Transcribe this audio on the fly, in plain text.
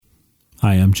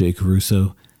Hi, I'm Jay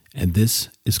Caruso, and this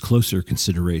is Closer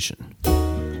Consideration.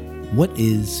 What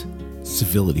is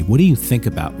civility? What do you think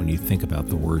about when you think about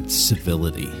the word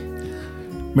civility?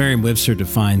 Merriam-Webster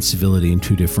defines civility in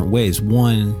two different ways.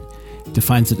 One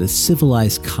defines it as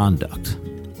civilized conduct.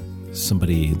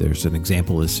 There's an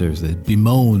example that says they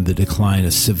bemoan the decline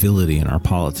of civility in our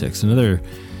politics. Another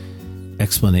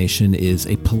explanation is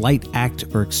a polite act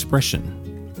or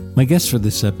expression. My guest for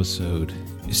this episode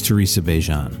is Teresa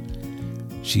Bejan.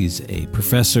 She's a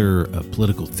professor of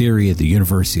political theory at the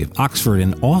University of Oxford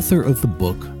and author of the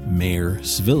book Mere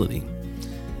Civility.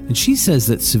 And she says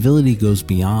that civility goes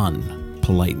beyond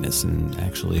politeness and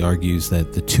actually argues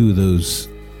that the two of those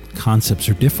concepts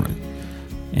are different.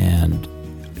 And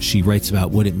she writes about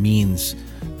what it means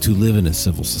to live in a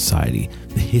civil society,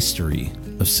 the history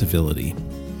of civility.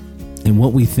 And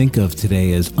what we think of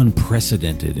today as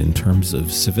unprecedented in terms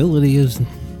of civility is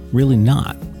really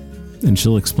not. And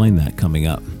she'll explain that coming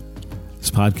up.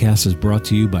 This podcast is brought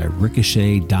to you by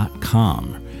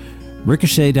Ricochet.com.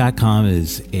 Ricochet.com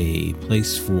is a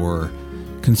place for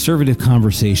conservative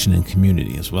conversation and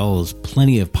community, as well as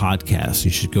plenty of podcasts. You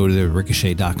should go to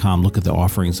Ricochet.com, look at the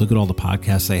offerings, look at all the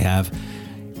podcasts they have.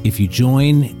 If you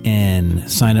join and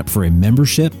sign up for a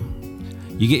membership,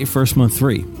 you get your first month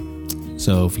free.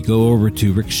 So if you go over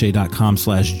to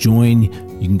Ricochet.com/join,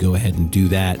 you can go ahead and do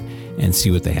that and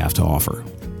see what they have to offer.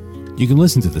 You can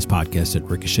listen to this podcast at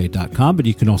Ricochet.com, but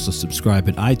you can also subscribe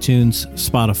at iTunes,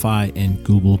 Spotify, and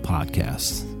Google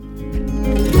Podcasts.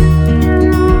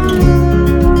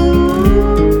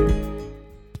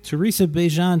 Teresa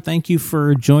Bejan, thank you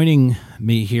for joining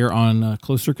me here on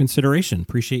Closer Consideration.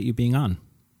 Appreciate you being on.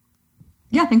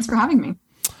 Yeah, thanks for having me.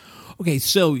 Okay,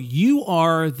 so you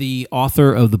are the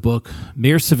author of the book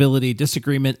Mere Civility,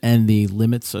 Disagreement, and the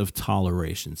Limits of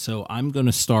Toleration. So I'm going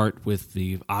to start with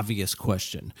the obvious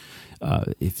question.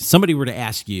 If somebody were to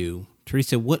ask you,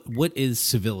 Teresa, what is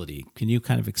civility? Can you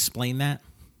kind of explain that?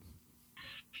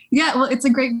 Yeah, well, it's a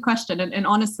great question. And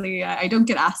honestly, I don't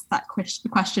get asked that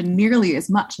question nearly as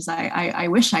much as I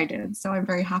wish I did. So I'm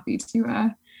very happy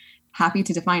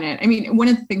to define it. I mean, one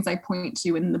of the things I point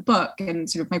to in the book and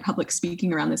sort of my public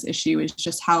speaking around this issue is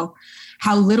just how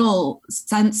little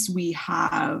sense we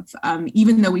have,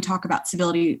 even though we talk about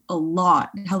civility a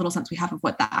lot, how little sense we have of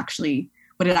what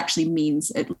it actually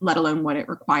means, let alone what it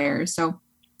requires. So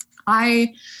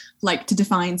I like to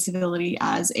define civility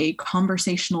as a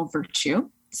conversational virtue.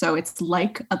 So it's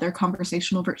like other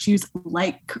conversational virtues,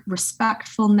 like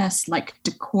respectfulness, like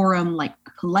decorum, like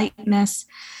politeness.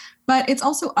 But it's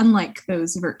also unlike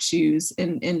those virtues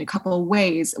in a couple of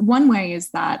ways. One way is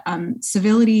that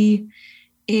civility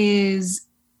is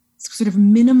sort of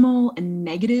minimal and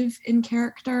negative in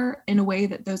character in a way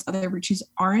that those other virtues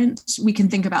aren't. We can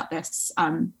think about this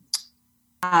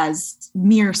as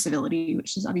mere civility,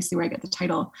 which is obviously where I get the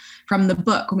title from the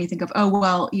book. When we think of,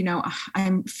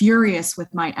 I'm furious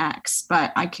with my ex,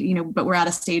 but but we're at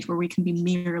a stage where we can be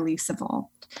merely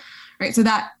civil, right? So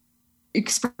that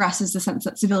expresses the sense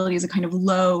that civility is a kind of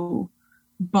low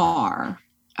bar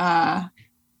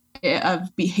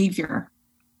of behavior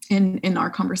in our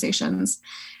conversations.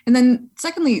 And then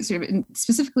secondly, sort of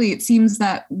specifically, it seems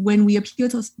that when we appeal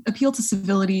to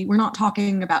civility, we're not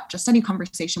talking about just any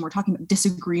conversation, we're talking about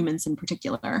disagreements in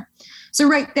particular. So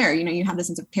right there, you have the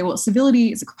sense of, okay, well,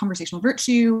 civility is a conversational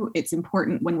virtue. It's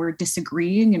important when we're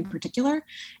disagreeing in particular.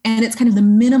 And it's kind of the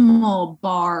minimal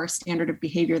bar standard of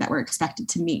behavior that we're expected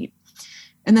to meet.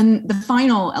 And then the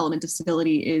final element of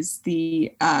civility is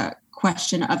the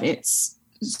question of its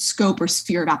scope or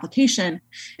sphere of application.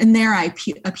 And there I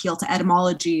appeal to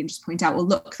etymology and just point out, well,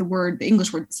 look, the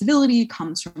English word civility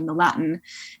comes from the Latin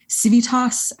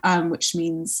civitas, which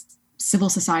means civil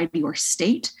society or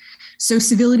state. So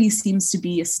civility seems to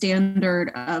be a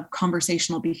standard of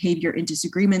conversational behavior in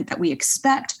disagreement that we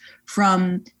expect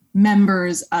from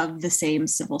members of the same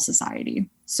civil society.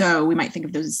 So we might think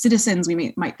of those as citizens,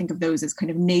 we might think of those as kind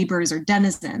of neighbors or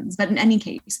denizens. But in any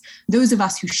case, those of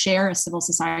us who share a civil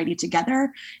society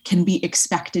together can be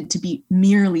expected to be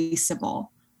merely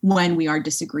civil when we are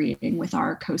disagreeing with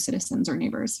our co-citizens or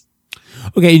neighbors.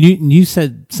 Okay, you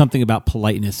said something about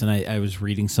politeness, and I was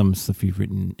reading some stuff you've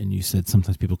written, and you said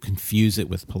sometimes people confuse it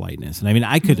with politeness. And I mean,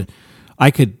 I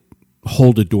could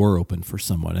hold a door open for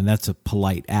someone, and that's a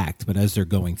polite act. But as they're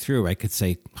going through, I could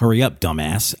say, "Hurry up,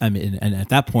 dumbass!" I mean, and at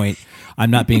that point, I'm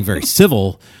not being very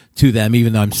civil to them,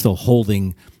 even though I'm still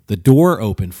holding the door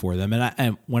open for them.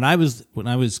 And when I was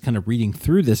kind of reading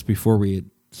through this before we had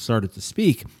started to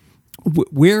speak,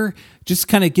 where just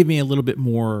kind of give us a little bit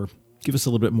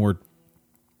more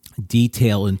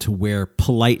detail into where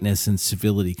politeness and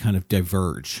civility kind of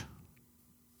diverge.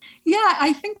 Yeah,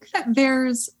 I think that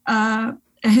there's a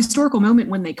historical moment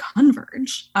when they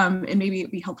converge, and maybe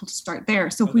it'd be helpful to start there.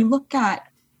 So if we look at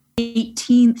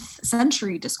 18th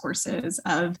century discourses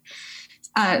of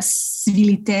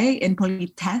civilité and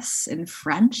politesse in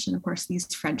French, and of course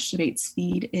these French debates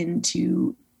feed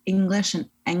into English and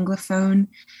Anglophone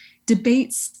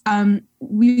debates,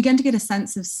 we begin to get a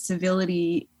sense of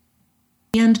civility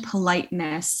and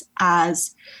politeness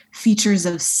as features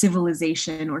of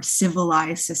civilization or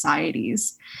civilized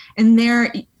societies. And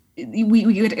there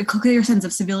we get a clear sense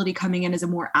of civility coming in as a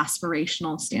more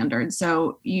aspirational standard.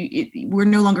 So we're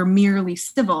no longer merely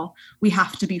civil, we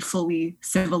have to be fully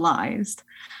civilized.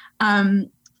 And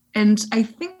I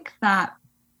think that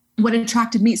what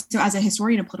attracted me, so as a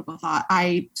historian of political thought,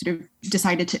 I sort of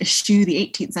decided to eschew the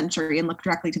 18th century and look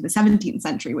directly to the 17th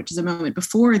century, which is a moment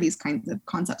before these kinds of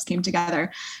concepts came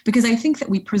together, because I think that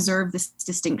we preserve this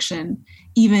distinction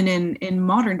even in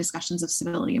modern discussions of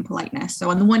civility and politeness.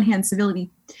 So on the one hand, civility,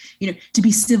 to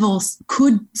be civil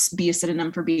could be a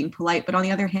synonym for being polite, but on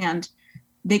the other hand,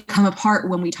 they come apart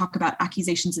when we talk about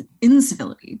accusations of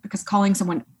incivility, because calling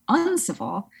someone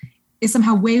uncivil is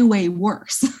somehow way, way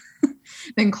worse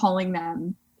than calling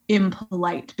them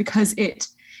impolite, because it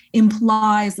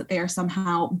implies that they are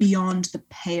somehow beyond the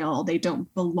pale. They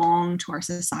don't belong to our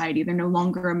society. They're no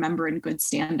longer a member in good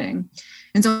standing.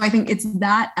 And so I think it's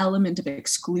that element of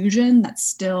exclusion that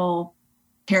still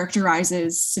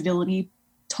characterizes civility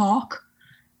talk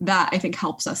that I think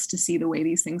helps us to see the way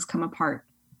these things come apart.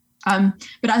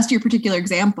 But as to your particular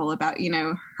example about,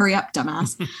 hurry up,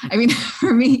 dumbass. I mean,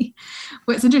 for me,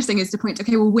 what's interesting is to point to,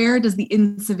 okay, well, where does the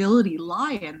incivility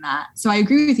lie in that? So I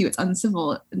agree with you, it's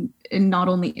uncivil and not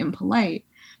only impolite,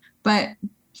 but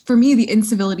for me, the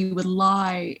incivility would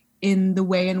lie in the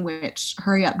way in which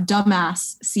hurry up,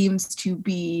 dumbass seems to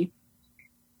be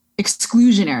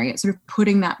exclusionary. It's sort of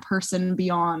putting that person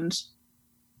beyond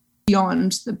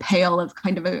the pale of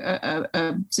kind of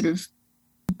a sort of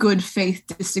good faith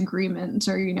disagreement,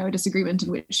 or a disagreement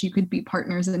in which you could be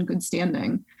partners in good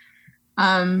standing,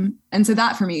 and so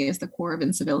that for me is the core of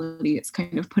incivility. It's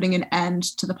kind of putting an end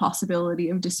to the possibility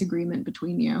of disagreement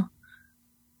between you.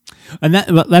 And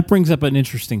that brings up an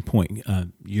interesting point.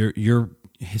 You're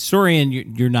a historian.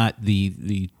 You're not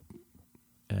the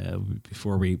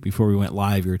before we went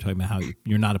live, you were talking about how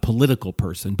you're not a political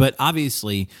person, but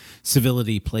obviously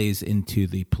civility plays into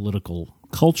the political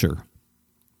culture.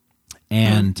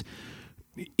 And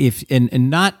and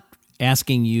not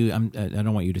asking you, I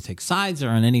don't want you to take sides or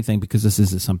on anything, because this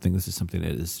is something that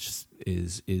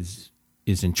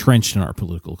is entrenched in our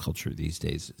political culture these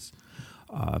days.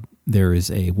 There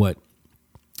is what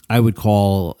I would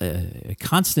call a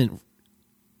constant.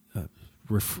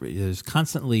 Is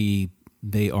constantly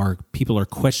people are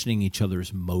questioning each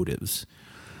other's motives,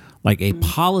 like a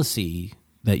policy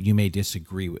that you may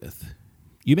disagree with.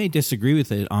 You may disagree with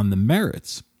it on the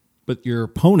merits, but your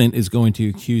opponent is going to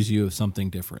accuse you of something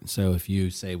different. So if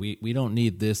you say, we don't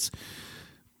need this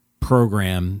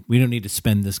program, we don't need to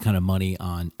spend this kind of money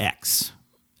on X,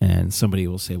 and somebody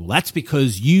will say, well, that's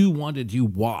because you want to do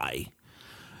Y,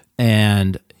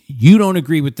 and you don't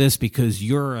agree with this because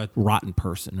you're a rotten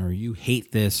person, or you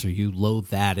hate this, or you loathe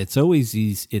that. It's always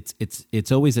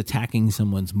it's always attacking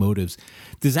someone's motives.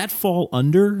 Does that fall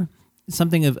under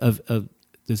something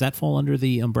does that fall under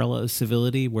the umbrella of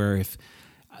civility, where if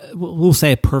we'll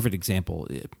say a perfect example.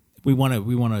 We want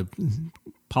to.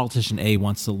 Politician A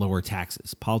wants to lower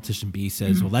taxes. Politician B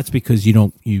says, "Well, that's because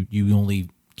you only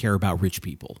care about rich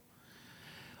people,"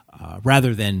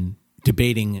 rather than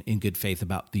debating in good faith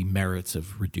about the merits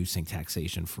of reducing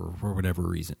taxation for whatever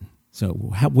reason. So,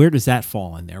 where does that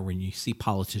fall in there when you see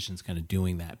politicians kind of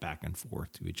doing that back and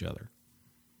forth to each other?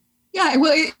 Yeah,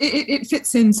 well, it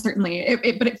fits in certainly,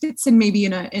 but it fits in maybe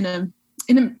in a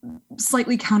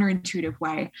slightly counterintuitive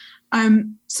way.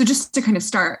 So just to kind of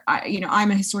start,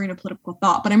 I'm a historian of political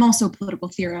thought, but I'm also a political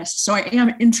theorist. So I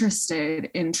am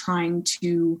interested in trying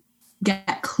to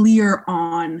get clear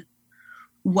on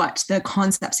what the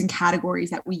concepts and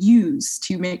categories that we use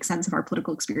to make sense of our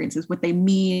political experiences, what they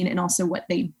mean, and also what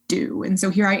they do. And so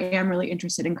here I am really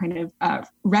interested in kind of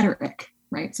rhetoric,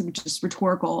 right? So just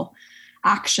rhetorical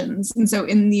actions. And so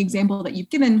in the example that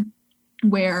you've given,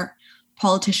 where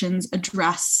politicians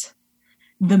address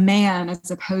the man as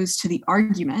opposed to the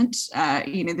argument,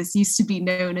 this used to be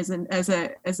known as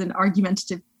an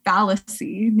argumentative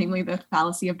fallacy, namely the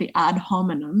fallacy of the ad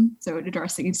hominem, so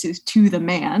addressing to the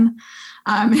man.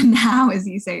 And now, as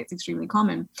you say, it's extremely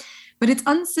common. But it's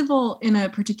uncivil in a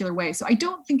particular way. So I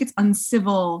don't think it's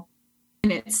uncivil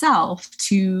in itself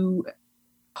to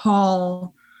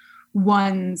call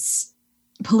one's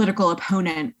political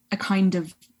opponent a kind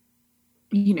of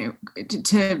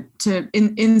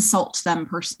insult them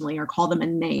personally or call them a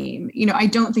name. I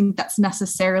don't think that's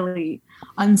necessarily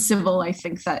uncivil. I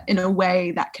think that in a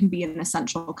way that can be an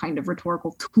essential kind of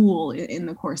rhetorical tool in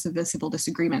the course of a civil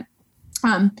disagreement.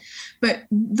 But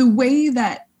the way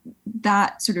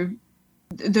that sort of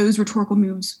those rhetorical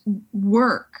moves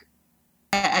work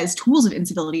as tools of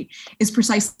incivility is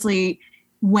precisely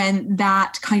when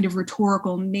that kind of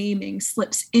rhetorical naming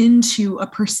slips into a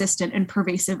persistent and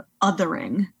pervasive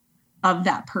othering of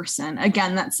that person.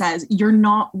 Again, that says you're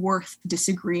not worth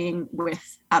disagreeing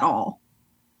with at all,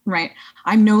 right?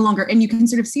 I'm no longer, and you can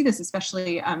sort of see this,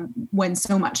 especially when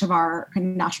so much of our kind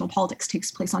of national politics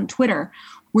takes place on Twitter,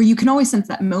 where you can always sense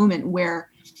that moment where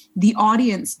the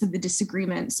audience of the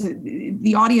disagreement, so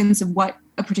the audience of what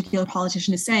a particular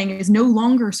politician is saying is no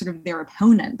longer sort of their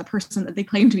opponent, the person that they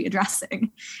claim to be addressing.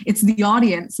 It's the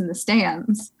audience in the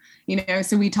stands.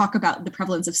 So we talk about the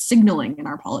prevalence of signaling in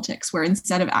our politics, where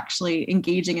instead of actually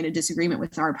engaging in a disagreement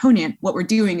with our opponent, what we're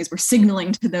doing is we're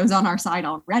signaling to those on our side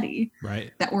already,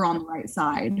 right, that we're on the right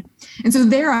side. And so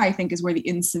there, I think, is where the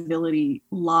incivility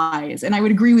lies. And I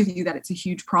would agree with you that it's a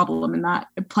huge problem, and that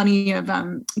plenty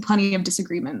of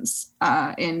disagreements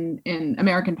in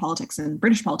American politics and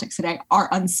British politics today are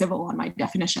uncivil on my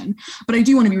definition. But I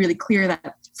do want to be really clear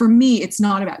that for me, it's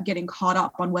not about getting caught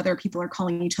up on whether people are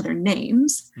calling each other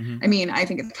names. Mm-hmm. I mean, I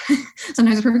think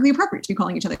sometimes it's perfectly appropriate to be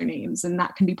calling each other names, and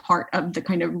that can be part of the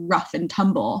kind of rough and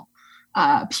tumble,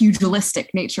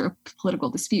 pugilistic nature of political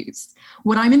disputes.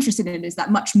 What I'm interested in is that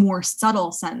much more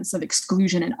subtle sense of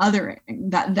exclusion and othering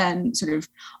that then sort of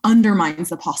undermines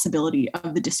the possibility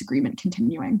of the disagreement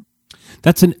continuing.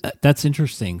 That's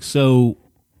interesting. So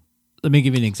let me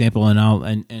give you an example,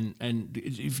 and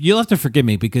you'll have to forgive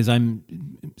me because I'm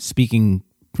speaking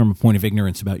from a point of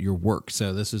ignorance about your work.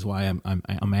 So this is why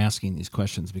I'm asking these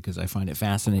questions, because I find it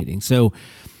fascinating. So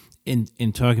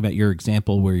in talking about your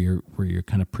example where you're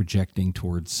kind of projecting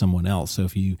towards someone else. So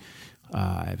if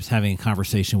I was having a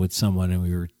conversation with someone and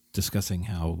we were discussing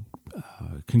how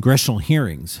congressional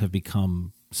hearings have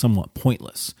become somewhat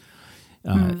pointless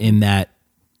in that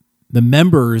the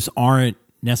members aren't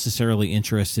necessarily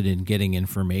interested in getting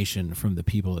information from the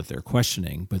people that they're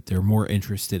questioning, but they're more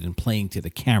interested in playing to the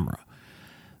camera.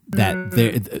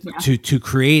 To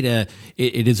create it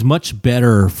is much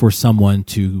better for someone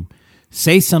to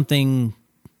say something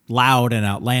loud and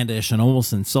outlandish and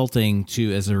almost insulting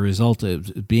as a result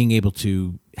of being able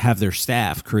to have their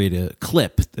staff create a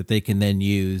clip that they can then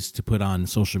use to put on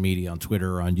social media, on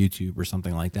Twitter or on YouTube or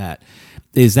something like that.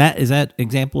 Is that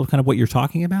example of kind of what you're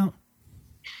talking about?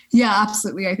 Yeah,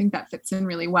 absolutely. I think that fits in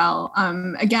really well.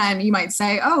 Again, you might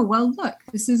say, oh, well, look,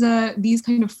 these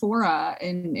kind of fora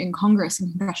in Congress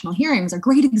and congressional hearings are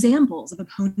great examples of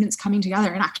opponents coming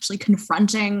together and actually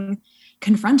confronting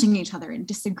each other and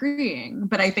disagreeing.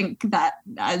 But I think that,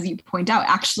 as you point out,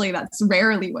 actually that's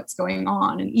rarely what's going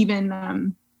on. And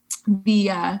even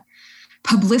the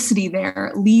publicity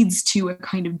there leads to a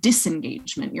kind of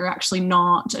disengagement. You're actually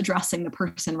not addressing the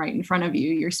person right in front of you.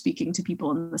 You're speaking to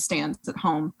people in the stands at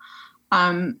home.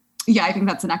 I think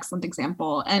that's an excellent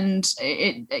example. And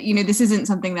this isn't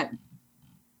something that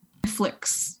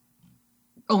afflicts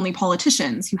only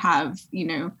politicians who have,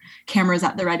 cameras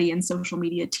at the ready and social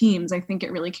media teams. I think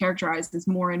it really characterizes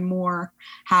more and more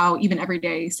how even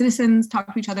everyday citizens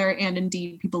talk to each other, and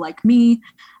indeed people like me,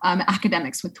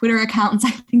 academics with Twitter accounts.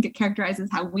 I think it characterizes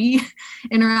how we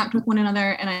interact with one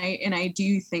another, and I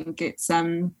do think it's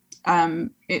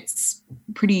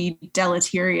pretty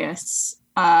deleterious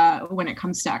when it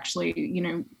comes to actually,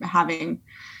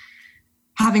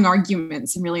 having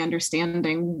arguments and really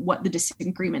understanding what the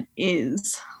disagreement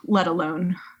is, let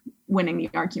alone winning the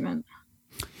argument.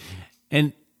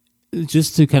 And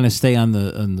just to kind of stay on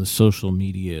the social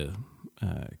media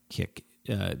kick,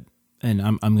 and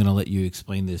I'm going to let you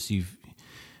explain this.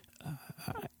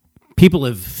 People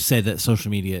have said that social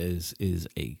media is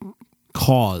a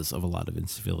cause of a lot of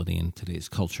incivility in today's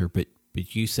culture, but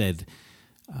you said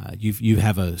you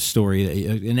have a story,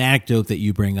 an anecdote that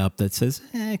you bring up that says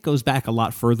it goes back a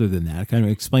lot further than that. Kind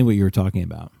of explain what you were talking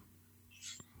about.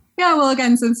 Yeah, well,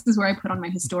 again, so this is where I put on my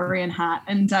historian hat,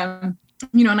 and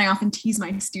and I often tease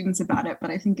my students about it, but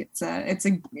I think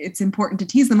it's important to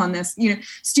tease them on this.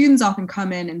 Students often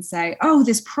come in and say, "Oh,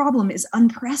 this problem is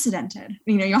unprecedented."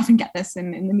 You often get this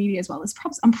in the media as well. This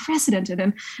problem's unprecedented,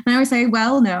 and I always say,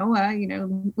 "Well, no.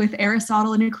 With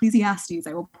Aristotle and Ecclesiastes,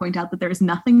 I will point out that there is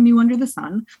nothing new under the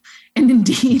sun, and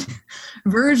indeed,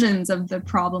 versions of the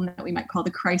problem that we might call the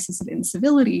crisis of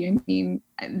incivility. I mean,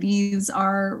 these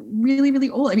are really, really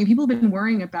old. I mean, people have been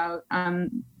worrying about."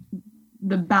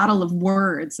 The battle of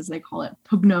words, as they call it,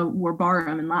 pugno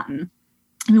verbarum in Latin,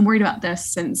 I've been worried about this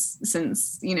since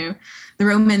the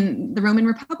Roman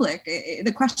Republic.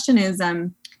 The question is,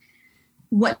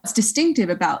 what's distinctive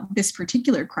about this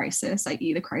particular crisis,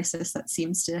 i.e. the crisis that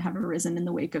seems to have arisen in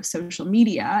the wake of social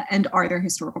media, and are there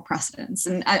historical precedents?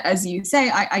 And as you say,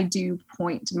 I do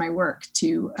point in my work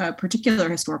to a particular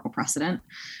historical precedent,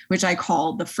 which I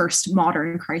call the first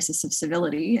modern crisis of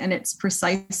civility. And it's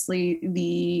precisely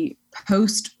the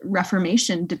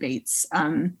post-Reformation debates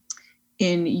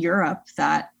in Europe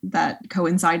that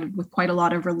coincided with quite a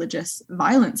lot of religious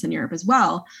violence in Europe as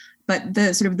well. But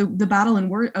the sort of the battle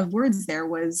of words there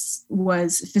was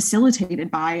facilitated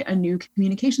by a new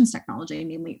communications technology,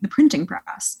 namely the printing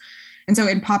press. And so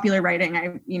in popular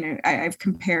writing, I've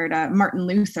compared Martin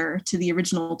Luther to the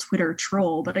original Twitter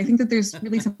troll, but I think that there's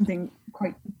really something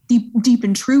quite deep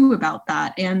and true about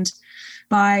that. And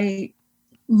by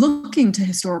looking to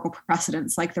historical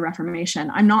precedents like the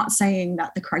Reformation, I'm not saying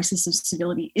that the crisis of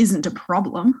civility isn't a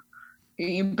problem,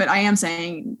 but I am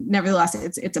saying, nevertheless,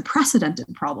 it's a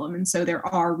precedented problem. And so there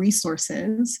are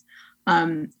resources,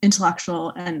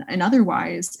 intellectual and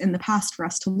otherwise, in the past for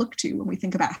us to look to when we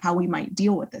think about how we might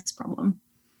deal with this problem.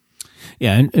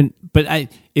 Yeah, but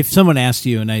if someone asked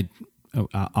you, and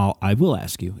I will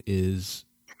ask you, is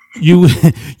you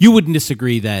wouldn't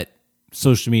disagree that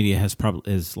social media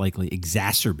has likely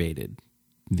exacerbated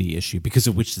the issue because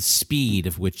of which the speed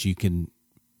of which you can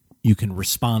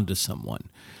respond to someone.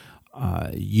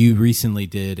 You recently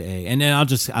did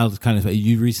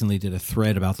you recently did a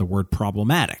thread about the word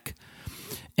problematic.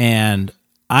 And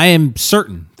I am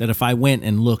certain that if I went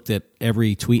and looked at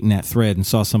every tweet in that thread and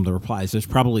saw some of the replies, there's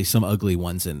probably some ugly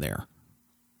ones in there.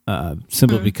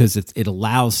 Simply because it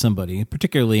allows somebody,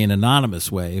 particularly in an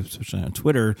anonymous way, especially on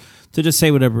Twitter, to just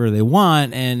say whatever they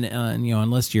want. And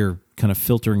unless you're kind of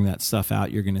filtering that stuff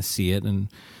out, you're going to see it. And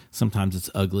sometimes it's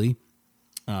ugly.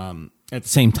 At the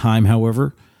same time,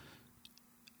 however,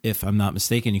 if I'm not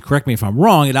mistaken, you correct me if I'm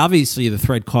wrong, obviously the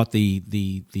thread caught the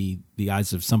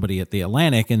eyes of somebody at The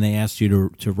Atlantic, and they asked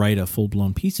you to write a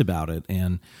full-blown piece about it.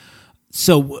 And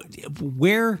so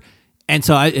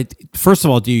first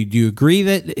of all, do you agree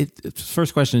that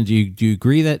first question, do you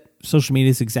agree that social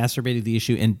media has exacerbated the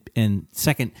issue? And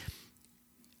second,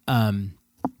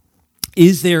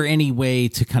 is there any way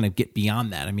to kind of get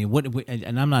beyond that? I mean,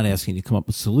 and I'm not asking you to come up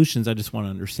with solutions. I just want to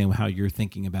understand how you're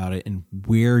thinking about it and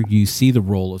where you see the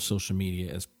role of social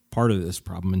media as part of this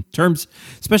problem in terms,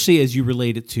 especially as you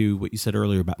relate it to what you said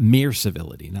earlier about mere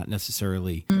civility, not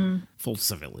necessarily full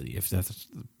civility, if that's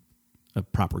a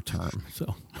proper term.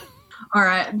 So. All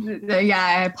right.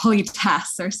 Yeah,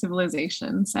 politesse or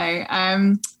civilization. So,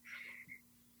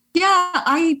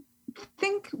 I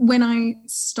think when I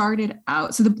started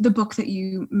out, so the book that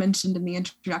you mentioned in the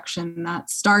introduction that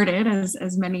started,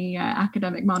 as many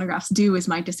academic monographs do, is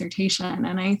my dissertation.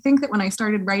 And I think that when I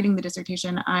started writing the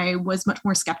dissertation, I was much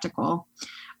more skeptical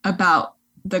about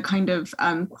the kind of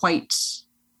quite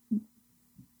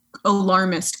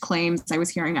alarmist claims I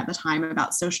was hearing at the time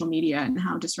about social media and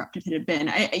how disruptive it had been.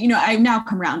 I've now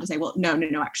come around to say, well, no,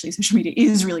 actually social media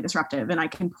is really disruptive. And I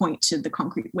can point to the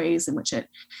concrete ways in which it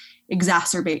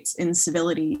exacerbates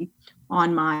incivility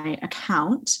on my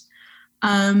account.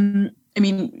 You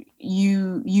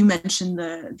mentioned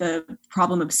the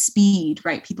problem of speed,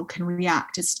 right? People can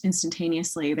react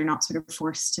instantaneously. They're not sort of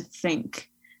forced to think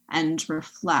and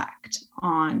reflect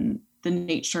on the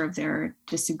nature of their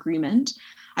disagreement.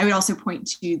 I would also point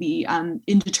to the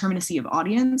indeterminacy of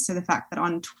audience. So the fact that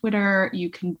on Twitter, you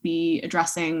can be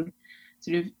addressing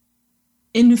sort of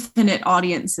infinite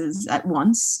audiences at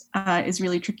once is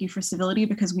really tricky for civility,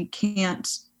 because we can't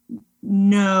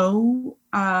know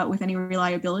with any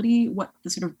reliability what the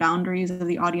sort of boundaries of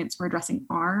the audience we're addressing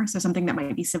are. So something that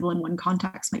might be civil in one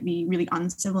context might be really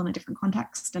uncivil in a different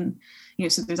context. And,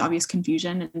 so there's obvious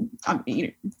confusion, and,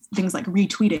 things like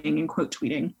retweeting and quote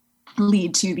tweeting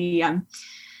lead to the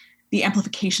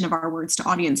amplification of our words to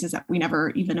audiences that we never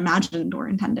even imagined or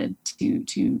intended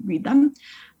to read them.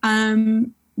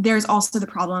 There's also the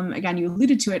problem, again, you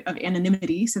alluded to it, of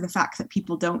anonymity. So the fact that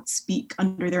people don't speak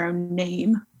under their own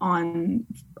name on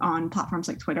platforms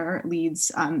like Twitter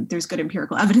leads, there's good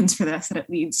empirical evidence for this, that it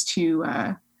leads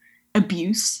to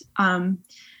abuse. So,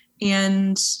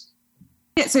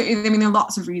 there are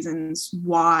lots of reasons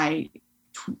why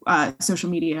social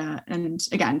media, and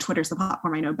again, Twitter's the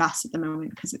platform I know best at the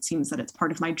moment, because it seems that it's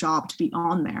part of my job to be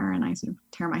on there, and I sort of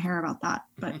tear my hair about that.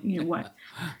 But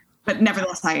but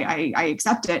nevertheless, I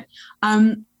accept it.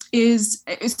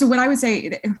 So what I would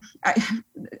say,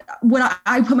 what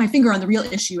I put my finger on the real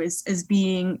issue is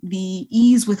being the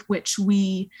ease with which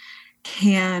we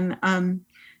can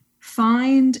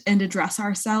find and address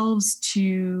ourselves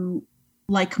to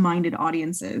like-minded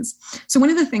audiences. So one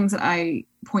of the things that I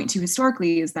point to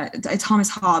historically is that Thomas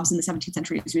Hobbes in the 17th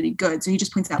century is really good. So he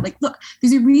just points out, like, look,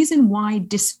 there's a reason why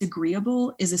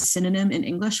disagreeable is a synonym in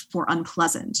English for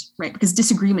unpleasant, right? Because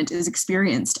disagreement is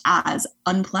experienced as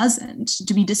unpleasant.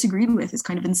 To be disagreed with is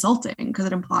kind of insulting because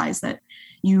it implies that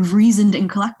you've reasoned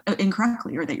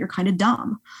incorrectly or that you're kind of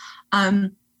dumb.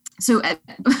 So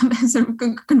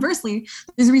conversely,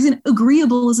 there's a reason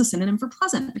agreeable is a synonym for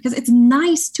pleasant, because it's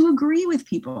nice to agree with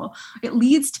people. It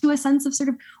leads to a sense of sort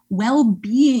of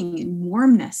well-being and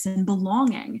warmness and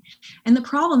belonging. And the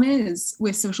problem is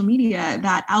with social media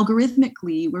that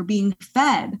algorithmically we're being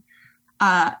fed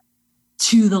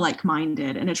to the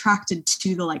like-minded and attracted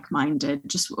to the like-minded,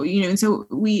 and so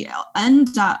we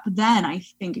end up then, I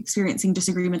think, experiencing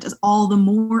disagreement as all the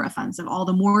more offensive, all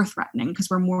the more threatening, because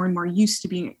we're more and more used to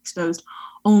being exposed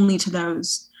only to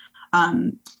those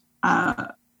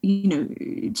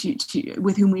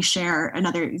with whom we share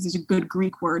there's a good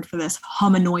Greek word for this,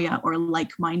 homonoia, or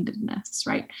like-mindedness,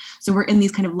 right? So we're in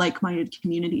these kind of like-minded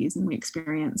communities and we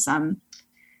experience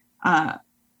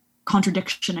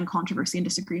contradiction and controversy and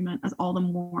disagreement as all the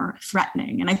more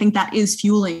threatening. And I think that is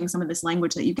fueling some of this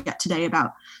language that you get today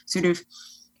about sort of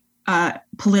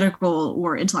political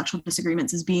or intellectual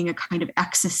disagreements as being a kind of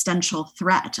existential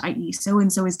threat, i.e.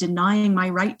 so-and-so is denying my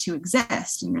right to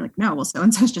exist. And you're like, no, well,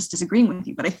 so-and-so is just disagreeing with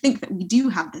you. But I think that we do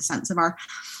have this sense of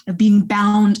being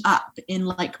bound up in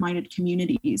like-minded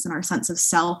communities, and our sense of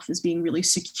self is being really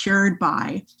secured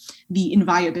by the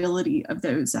inviolability of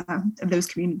those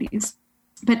communities.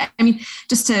 But I mean,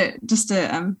 just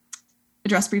to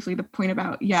address briefly the point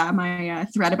about, my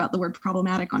thread about the word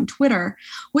problematic on Twitter,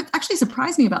 what actually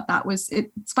surprised me about that was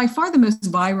it's by far the most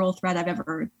viral thread I've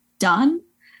ever done,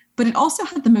 but it also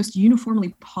had the most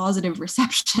uniformly positive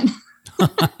reception.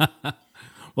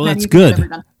 Well, that's good.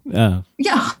 Yeah,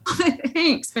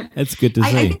 thanks. But that's good to see.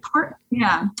 I think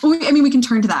we can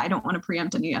turn to that. I don't want to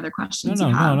preempt any other questions you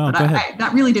have, but go ahead.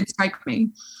 That really did strike me.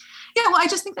 Yeah, well, I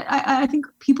just think that I think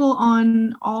people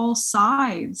on all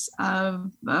sides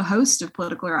of a host of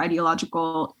political or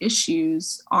ideological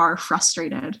issues are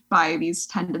frustrated by these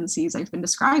tendencies I've been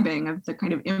describing of the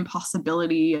kind of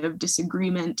impossibility of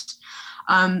disagreement,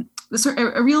 a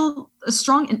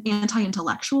strong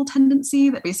anti-intellectual tendency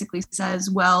that basically says,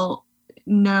 well,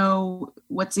 no,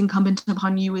 what's incumbent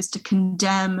upon you is to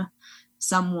condemn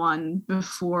someone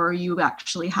before you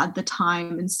actually had the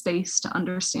time and space to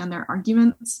understand their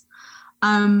arguments.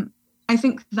 I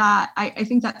think that's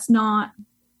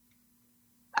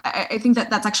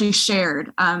actually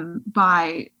shared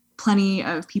by plenty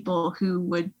of people who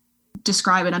would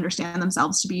describe and understand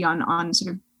themselves to be on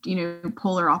sort of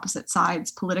polar opposite sides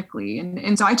politically,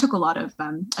 and so I took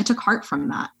heart from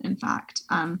that. In fact,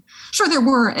 sure, there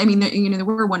were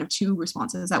one of two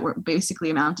responses that were basically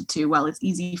amounted to, well, it's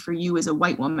easy for you as a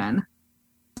white woman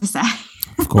to say,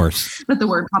 of course, that the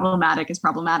word problematic is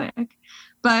problematic.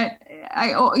 But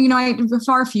I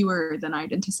far fewer than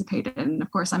I'd anticipated, and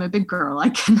of course, I'm a big girl. I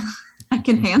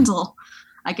can handle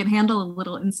a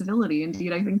little incivility.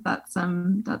 Indeed, I think that's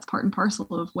part and parcel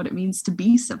of what it means to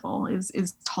be civil,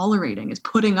 is tolerating, is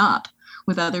putting up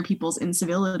with other people's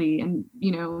incivility, and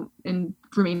and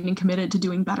remaining committed to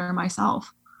doing better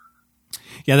myself.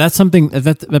 Yeah, that's something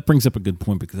that brings up a good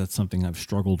point, because that's something I've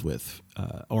struggled with,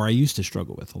 or I used to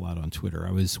struggle with a lot on Twitter.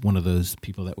 I was one of those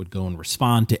people that would go and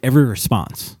respond to every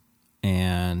response,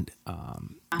 and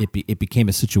it became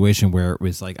a situation where it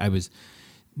was like I was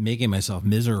making myself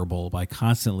miserable by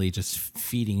constantly just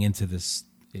feeding into this.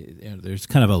 There's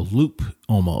kind of a loop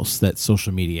almost that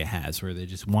social media has, where they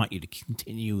just want you to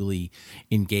continually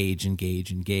engage.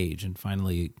 And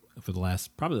finally, for the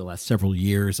last several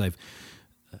years, I've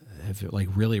like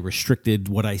really restricted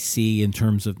what I see in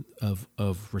terms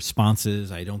of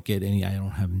responses. I don't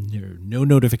have no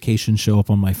notifications show up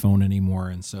on my phone anymore.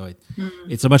 And so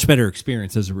it's a much better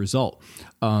experience as a result.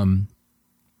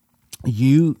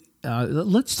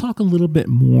 Let's talk a little bit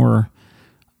more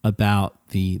about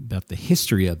the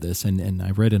history of this. And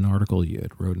I read an article you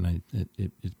had wrote, and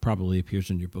it probably appears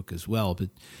in your book as well,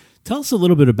 but tell us a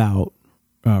little bit about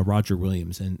Roger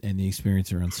Williams and the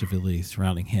experience around civility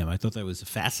surrounding him. I thought that was a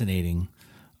fascinating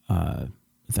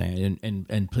thing.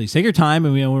 And please take your time.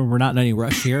 And we're not in any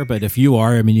rush here, but if you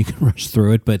are, you can rush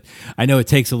through it. But I know it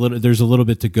takes there's a little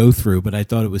bit to go through. But I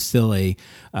thought it was still an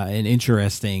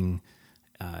interesting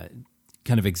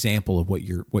kind of example of what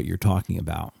you're talking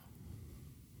about.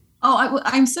 Oh,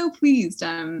 I'm so pleased.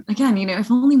 Again,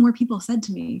 if only more people said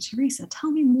to me, Teresa,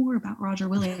 tell me more about Roger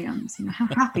Williams. How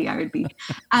happy I would be.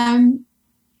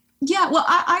 Yeah, well,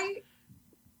 I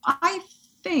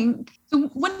think, so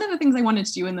one of the things I wanted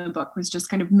to do in the book was just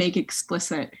kind of make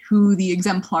explicit who the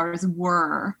exemplars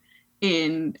were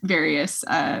in various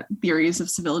theories of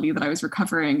civility that I was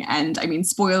recovering. And I mean,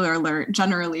 spoiler alert,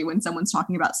 generally when someone's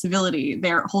talking about civility,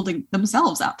 they're holding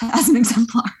themselves up as an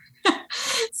exemplar.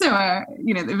 So,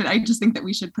 I just think that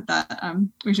we should put that,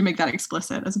 we should make that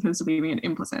explicit as opposed to leaving it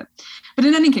implicit. But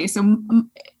in any case, so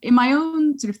in my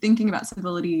own sort of thinking about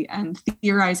civility and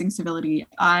theorizing civility,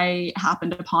 I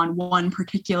happened upon one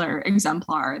particular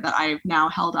exemplar that I've now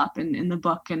held up in the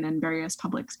book and in various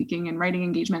public speaking and writing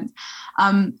engagements,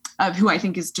 of who I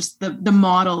think is just the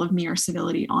model of mere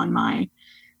civility on my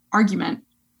argument.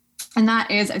 And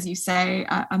that is, as you say,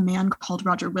 a man called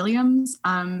Roger Williams.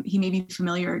 He may be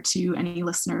familiar to any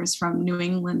listeners from New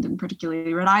England and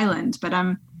particularly Rhode Island. But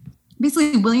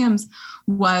basically, Williams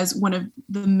was one of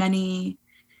the many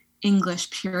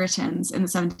English Puritans in the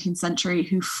 17th century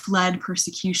who fled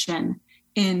persecution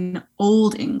in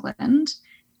Old England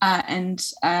and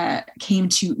came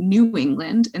to New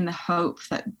England in the hope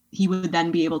that he would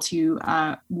then be able to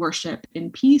worship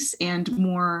in peace and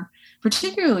more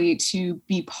particularly to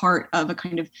be part of a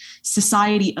kind of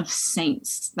society of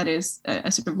saints that is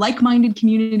a sort of like-minded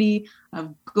community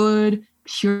of good,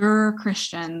 pure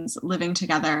Christians living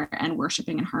together and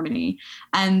worshiping in harmony.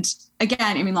 And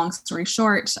again, I mean, long story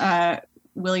short,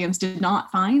 Williams did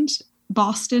not find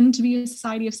Boston to be a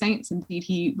society of saints. Indeed,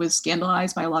 he was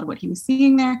scandalized by a lot of what he was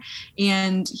seeing there,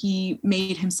 and he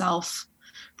made himself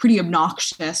pretty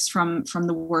obnoxious from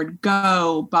the word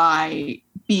go by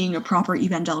being a proper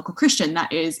evangelical Christian,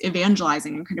 that is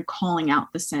evangelizing and kind of calling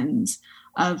out the sins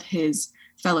of his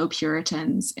fellow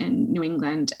Puritans in New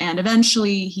England. And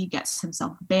eventually he gets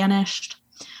himself banished,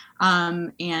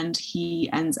 and he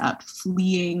ends up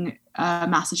fleeing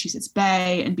Massachusetts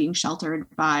Bay and being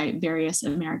sheltered by various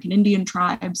American Indian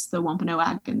tribes, the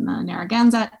Wampanoag and the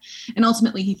Narragansett. And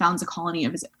ultimately he founds a colony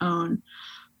of his own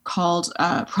called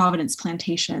Providence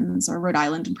Plantations, or Rhode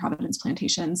Island and Providence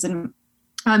Plantations. And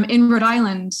in Rhode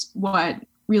Island, what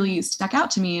really stuck out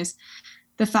to me is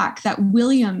the fact that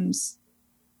Williams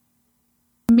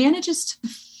manages to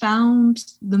found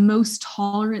the most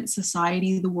tolerant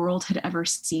society the world had ever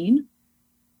seen,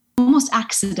 almost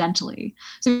accidentally.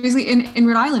 So basically in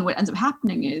Rhode Island, what ends up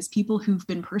happening is people who've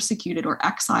been persecuted or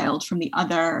exiled from the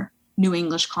other New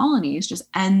English colonies just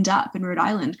end up in Rhode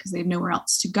Island because they have nowhere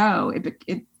else to go.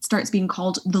 It starts being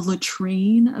called the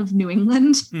latrine of New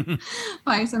England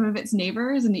by some of its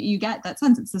neighbors. And you get that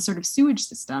sense. It's this sort of sewage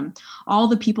system. All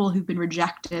the people who've been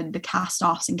rejected, the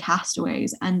cast-offs and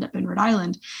castaways, end up in Rhode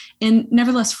Island. And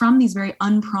nevertheless, from these very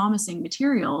unpromising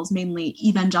materials, mainly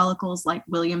evangelicals like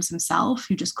Williams himself,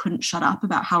 who just couldn't shut up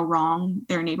about how wrong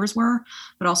their neighbors were,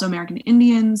 but also American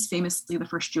Indians. Famously, the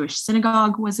first Jewish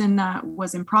synagogue was in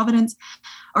Providence,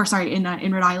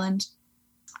 in Rhode Island.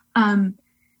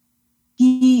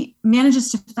 He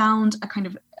manages to found a kind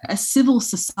of a civil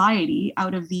society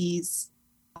out of these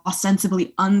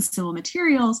ostensibly uncivil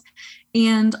materials.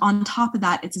 And on top of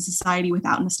that, it's a society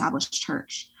without an established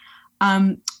church.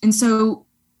 And so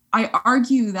I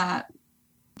argue that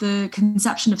the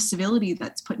conception of civility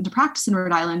that's put into practice in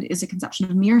Rhode Island is a conception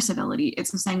of mere civility.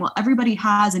 It's saying, well, everybody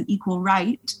has an equal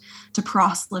right to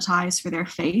proselytize for their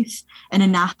faith and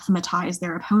anathematize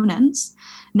their opponents.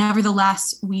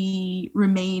 Nevertheless, we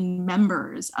remain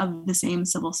members of the same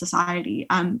civil society.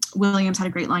 Williams had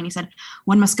a great line. He said,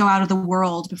 one must go out of the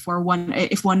world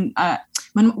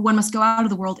one must go out of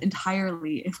the world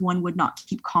entirely if one would not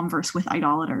keep converse with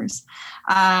idolaters.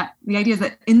 The idea is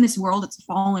that in this world, it's a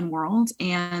fallen world,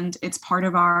 and it's part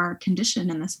of our condition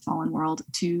in this fallen world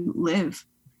to live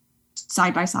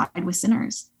side by side with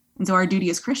sinners. And so our duty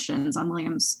as Christians, on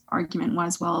Williams' argument,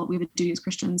 was, well, we have a duty as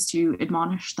Christians to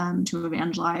admonish them, to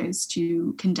evangelize,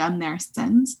 to condemn their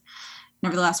sins.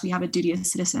 Nevertheless, we have a duty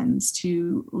as citizens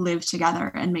to live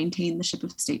together and maintain the ship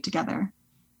of state together.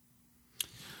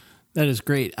 That is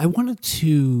great. I wanted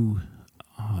to,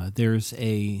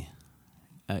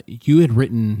 you had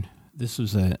written, this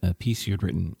was a piece you had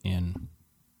written in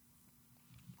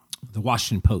the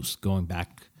Washington Post going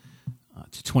back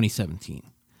to 2017.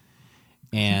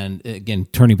 And again,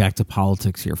 turning back to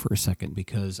politics here for a second,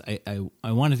 because I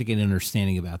wanted to get an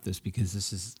understanding about this, because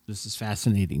this is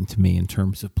fascinating to me in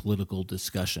terms of political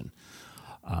discussion.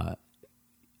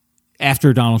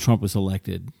 After Donald Trump was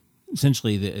elected,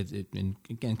 essentially, and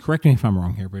again, correct me if I'm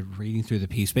wrong here, but reading through the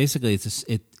piece, basically,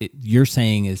 you're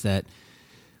saying is that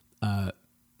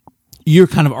you're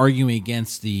kind of arguing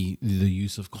against the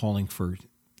use of calling for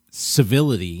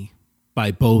civility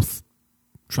by both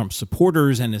Trump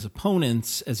supporters and his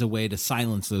opponents as a way to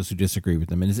silence those who disagree with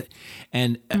them.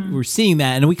 And we're seeing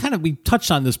that, and we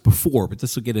touched on this before, but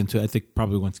this will get into, I think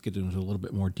probably once get into a little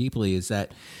bit more deeply, is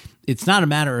that it's not a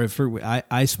matter of,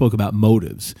 I spoke about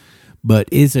motives, but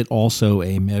is it also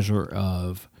a measure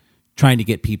of trying to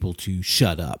get people to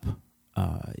shut up?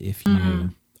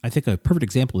 I think a perfect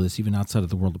example of this, even outside of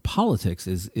the world of politics,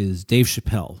 is Dave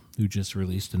Chappelle, who just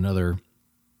released another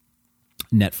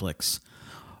Netflix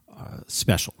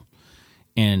special.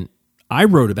 And I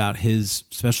wrote about his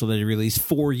special that he released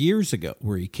 4 years ago,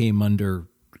 where he came under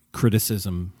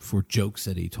criticism for jokes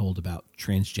that he told about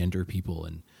transgender people,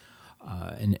 and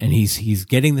he's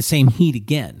getting the same heat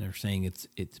again. They're saying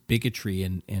it's bigotry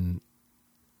and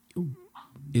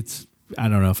it's, I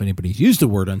don't know if anybody's used the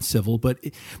word uncivil, but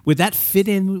would that fit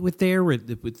in with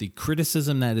the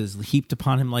criticism that is heaped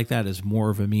upon him like that as more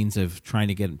of a means of trying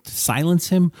to get him to silence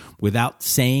him without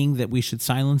saying that we should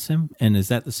silence him? And is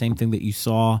that the same thing that you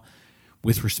saw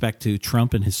with respect to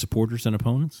Trump and his supporters and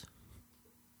opponents?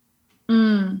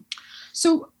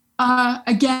 So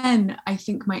again, I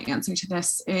think my answer to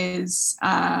this is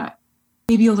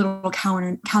maybe a little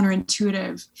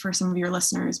counterintuitive for some of your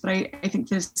listeners, but I think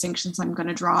the distinctions I'm going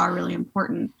to draw are really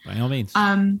important. By all means.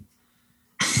 So,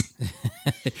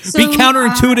 be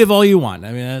counterintuitive all you want.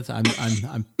 I mean,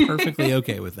 I'm perfectly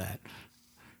okay with that.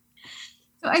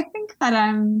 So I think that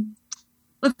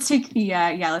let's take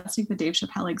the Dave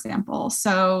Chappelle example.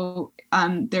 So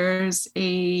there's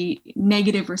a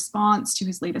negative response to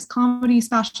his latest comedy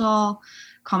special.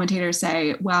 Commentators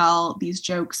say, well, these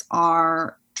jokes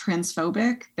are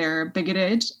transphobic, they're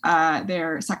bigoted,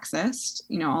 they're sexist,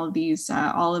 all of these,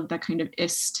 all of the kind of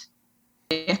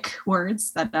ick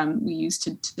words that we use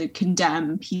to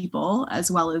condemn people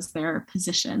as well as their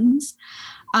positions.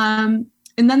 And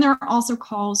then there are also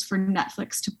calls for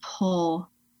Netflix to pull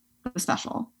the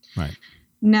special. Right.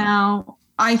 Now,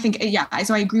 I think,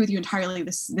 so I agree with you entirely.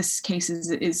 This case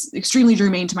is extremely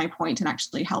germane to my point and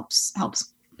actually helps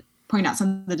point out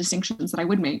some of the distinctions that I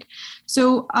would make.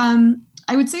 So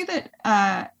I would say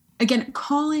that, again,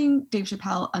 calling Dave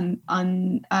Chappelle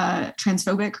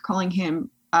transphobic, calling him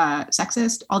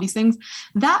sexist, all these things,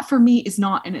 that for me is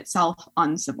not in itself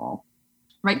uncivil,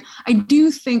 right? I do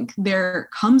think there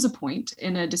comes a point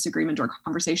in a disagreement or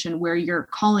conversation where you're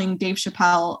calling Dave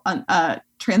Chappelle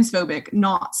transphobic,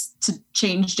 not to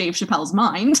change Dave Chappelle's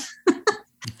mind,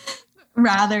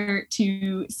 rather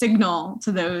to signal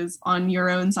to those on your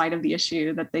own side of the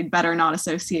issue that they'd better not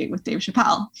associate with Dave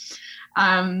Chappelle.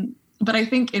 But I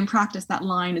think in practice, that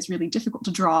line is really difficult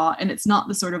to draw, and it's not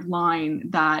the sort of line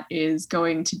that is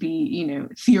going to be,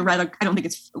 theoretical. I don't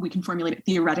think we can formulate it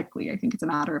theoretically. I think it's a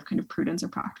matter of kind of prudence or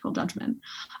practical judgment.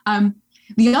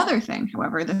 The other thing,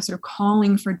 however, the sort of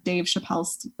calling for Dave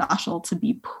Chappelle's special to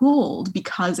be pulled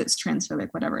because it's transphobic,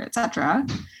 whatever, etc.,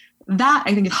 that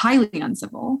I think is highly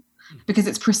uncivil, because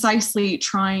it's precisely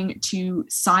trying to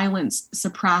silence,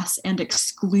 suppress, and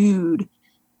exclude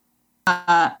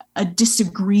a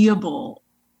disagreeable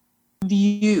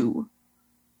view,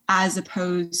 as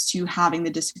opposed to having the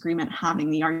disagreement, having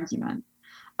the argument.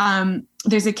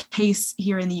 There's a case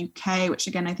here in the UK, which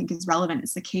again I think is relevant.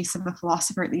 It's the case of a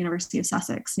philosopher at the University of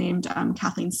Sussex named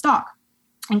Kathleen Stock.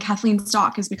 And Kathleen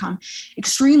Stock has become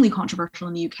extremely controversial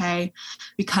in the UK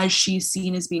because she's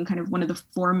seen as being kind of one of the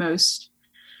foremost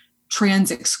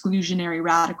trans exclusionary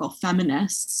radical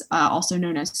feminists, also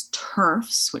known as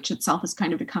TERFs, which itself has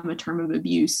kind of become a term of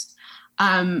abuse.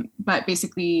 But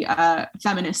basically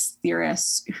feminist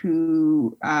theorists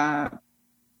who I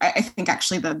think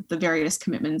actually the various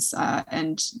commitments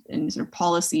and sort of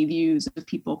policy views of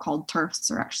people called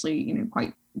TERFs are actually,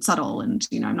 quite subtle, and,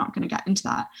 I'm not going to get into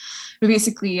that. But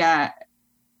basically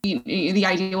the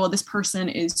idea, well, this person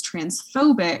is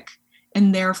transphobic,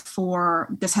 and therefore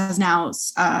this has now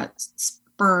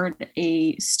spurred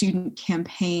a student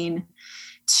campaign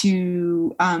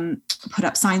to put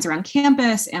up signs around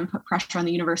campus and put pressure on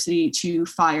the university to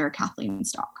fire Kathleen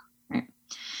Stock, right?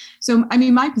 So,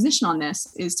 my position on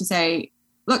this is to say,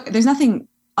 look, there's nothing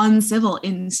uncivil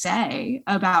in say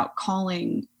about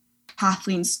calling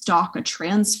Kathleen Stock a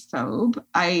transphobe.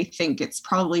 I think it's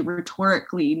probably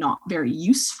rhetorically not very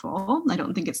useful. I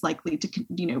don't think it's likely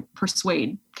to,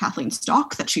 persuade Kathleen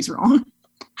Stock that she's wrong.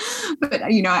 But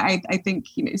I think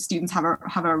students have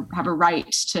a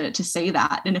right to say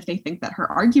that, and if they think that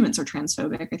her arguments are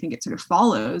transphobic, I think it sort of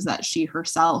follows that she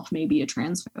herself may be a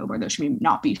transphobe, or though she may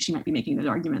not be, she might be making those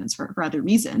arguments for other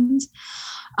reasons.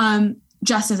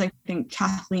 just as I think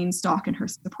Kathleen Stock and her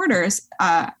supporters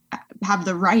have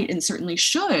the right and certainly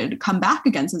should come back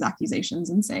against those accusations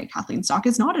and say Kathleen Stock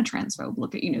is not a transphobe.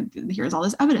 Look at, here's all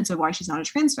this evidence of why she's not a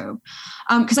transphobe.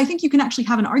 Because I think you can actually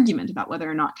have an argument about whether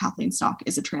or not Kathleen Stock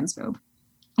is a transphobe.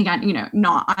 Again,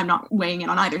 I'm not weighing in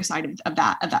on either side of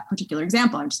that particular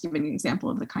example. I'm just giving an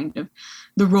example of the kind of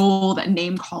the role that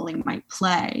name calling might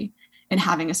play in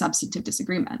having a substantive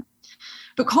disagreement.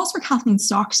 But calls for Kathleen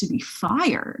Stock to be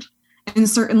fired, and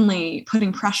certainly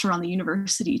putting pressure on the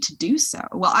university to do so.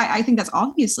 Well, I think that's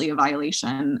obviously a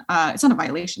violation. It's not a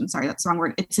violation, sorry, that's the wrong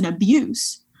word. It's an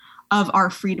abuse of our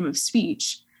freedom of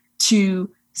speech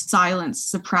to silence,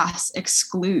 suppress,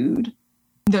 exclude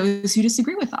those who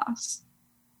disagree with us.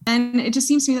 And it just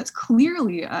seems to me that's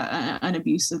clearly an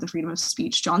abuse of the freedom of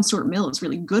speech. John Stuart Mill is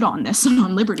really good on this and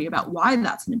on Liberty about why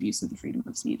that's an abuse of the freedom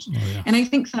of speech. Oh, yeah. And I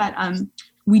think that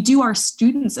we do our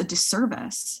students a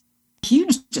disservice,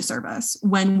 huge disservice,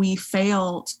 when we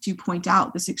fail to point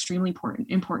out this extremely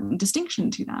important distinction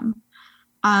to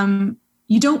them.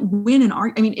 You don't win an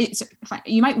argument.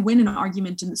 You might win an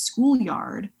argument in the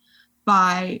schoolyard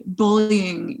by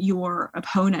bullying your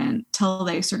opponent till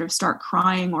they sort of start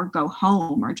crying or go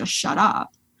home or just shut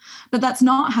up. But that's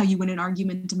not how you win an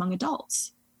argument among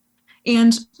adults.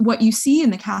 And what you see in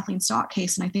the Kathleen Stock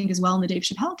case, and I think as well in the Dave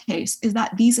Chappelle case, is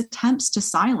that these attempts to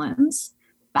silence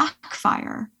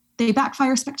backfire. They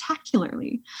backfire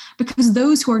spectacularly because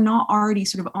those who are not already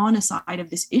sort of on a side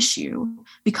of this issue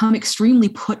become extremely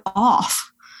put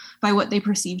off by what they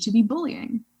perceive to be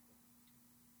bullying.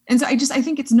 And so I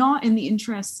think it's not in the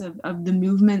interests of the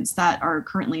movements that are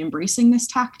currently embracing this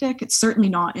tactic. It's certainly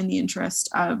not in the interest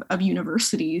of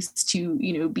universities to,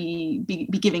 be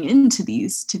giving in to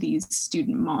these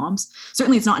student mobs.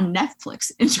 Certainly it's not in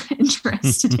Netflix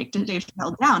interest to take Dave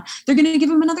Chappelle down. They're going to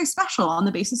give him another special on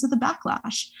the basis of the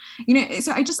backlash.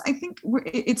 So I think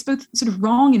it's both sort of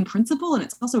wrong in principle, and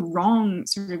it's also wrong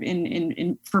sort of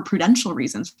in for prudential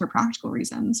reasons, for practical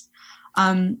reasons.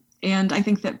 And I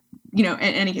think that, in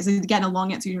any case, again, a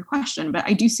long answer to your question, but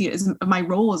I do see it as my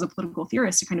role as a political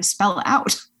theorist to kind of spell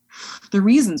out the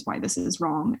reasons why this is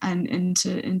wrong and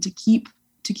to keep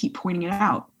pointing it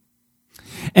out.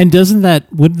 And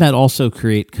wouldn't that also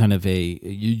create kind of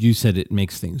you said it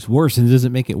makes things worse, and does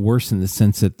it make it worse in the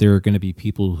sense that there are going to be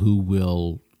people who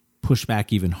will push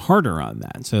back even harder on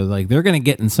that? So like they're going to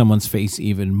get in someone's face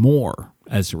even more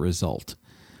as a result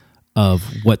of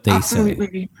what they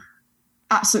say.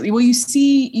 Absolutely. Well, you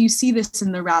see this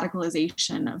in the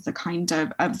radicalization of the kind of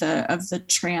the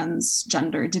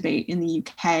transgender debate in the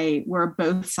UK, where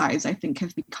both sides, I think,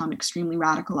 have become extremely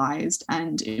radicalized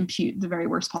and impute the very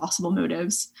worst possible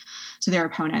motives to their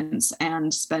opponents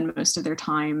and spend most of their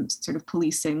time sort of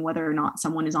policing whether or not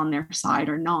someone is on their side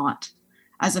or not,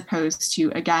 as opposed to,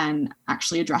 again,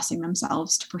 actually addressing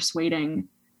themselves to persuading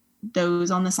those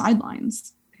on the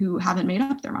sidelines who haven't made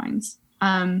up their minds.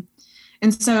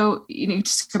 And so,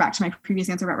 just to go back to my previous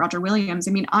answer about Roger Williams,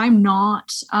 I'm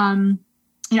not,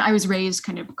 I was raised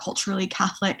kind of culturally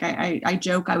Catholic. I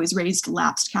joke I was raised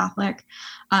lapsed Catholic,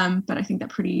 but I think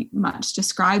that pretty much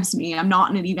describes me. I'm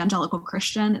not an evangelical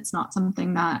Christian. It's not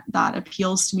something that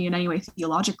appeals to me in any way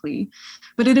theologically,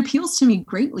 but it appeals to me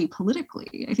greatly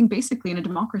politically. I think basically in a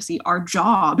democracy, our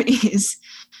job is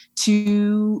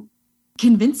to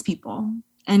convince people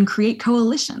and create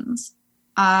coalitions.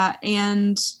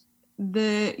 And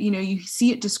you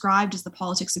see it described as the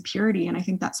politics of purity. And I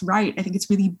think that's right. I think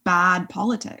it's really bad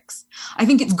politics. I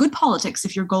think it's good politics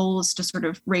if your goal is to sort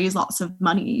of raise lots of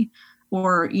money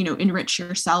or, enrich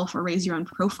yourself or raise your own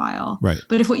profile. Right.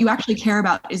 But if what you actually care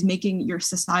about is making your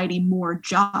society more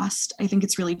just, I think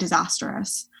it's really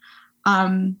disastrous.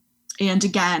 And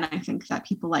again, I think that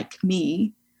people like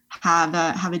me have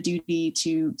a duty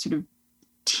to sort of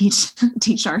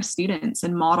teach our students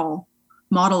and model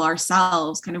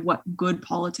ourselves kind of what good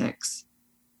politics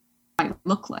might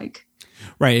look like.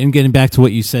 Right. And getting back to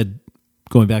what you said,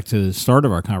 going back to the start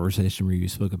of our conversation where you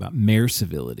spoke about mayor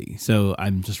civility. So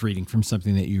I'm just reading from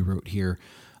something that you wrote here.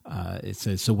 It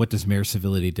says, so what does mayor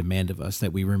civility demand of us?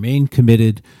 That we remain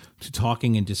committed to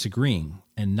talking and disagreeing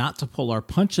and not to pull our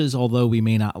punches, although we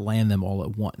may not land them all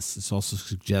at once. This also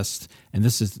suggests, and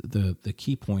this is the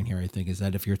key point here, I think, is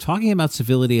that if you're talking about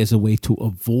civility as a way to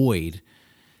avoid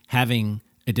having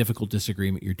a difficult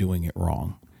disagreement, you're doing it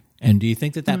wrong. And do you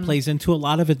think that plays into a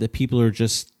lot of it, that people are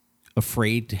just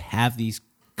afraid to have these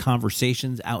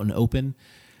conversations out and open,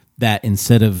 that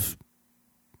instead of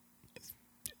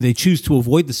they choose to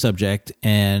avoid the subject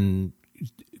and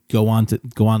go on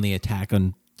the attack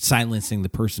on silencing the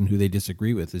person who they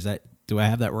disagree with? Do I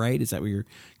have that right? Is that what you're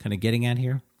kind of getting at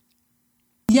here?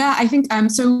 Yeah, I think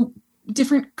so.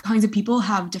 different kinds of people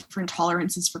have different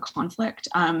tolerances for conflict.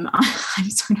 I'm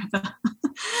sort of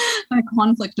a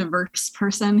conflict averse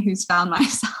person who's found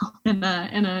myself in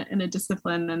a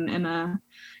discipline and in a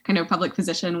kind of public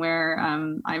position where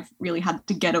I've really had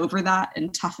to get over that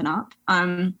and toughen up.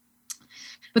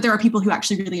 But there are people who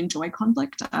actually really enjoy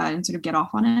conflict and sort of get off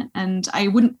on it. And I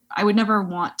would never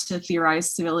want to theorize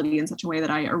civility in such a way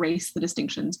that I erase the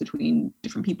distinctions between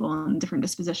different people and different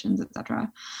dispositions,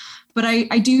 etc. But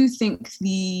I do think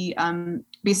the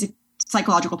basic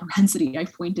psychological propensity I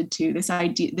pointed to,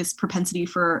 this propensity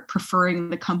for preferring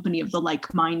the company of the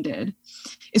like-minded,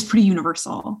 is pretty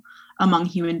universal among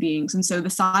human beings. And so the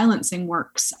silencing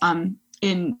works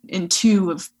in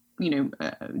two of,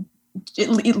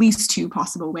 at least two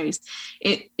possible ways.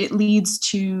 It leads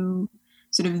to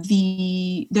sort of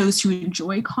those who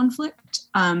enjoy conflict.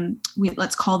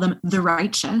 Let's call them the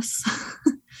righteous.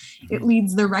 It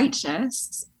leads the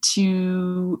righteous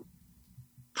to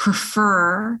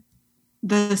prefer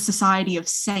the society of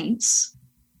saints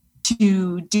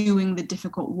to doing the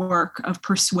difficult work of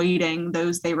persuading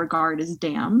those they regard as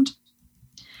damned.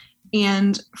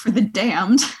 And for the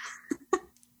damned,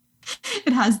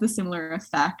 it has the similar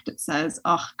effect. It says,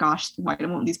 oh gosh, why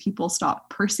won't these people stop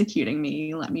persecuting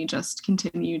me? Let me just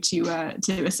continue to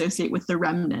associate with the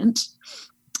remnant.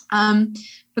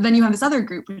 But then you have this other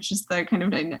group, which is the kind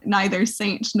of neither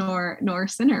saint nor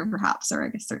sinner, perhaps, or I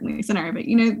guess certainly sinner. But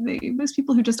those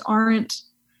people who just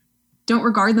don't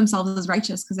regard themselves as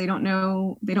righteous because they don't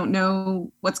know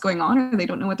what's going on, or they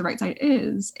don't know what the right side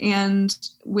is. And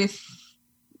with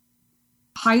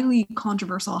highly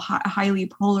controversial, highly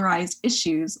polarized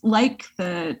issues like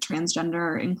the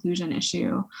transgender inclusion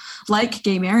issue, like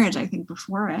gay marriage, I think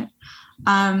before it,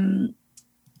 I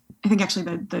think actually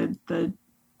the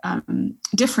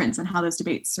difference in how those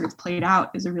debates sort of played out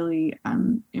is a really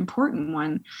important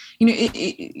one.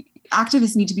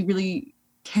 Activists need to be really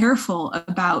careful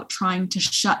about trying to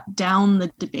shut down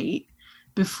the debate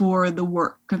before the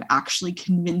work of actually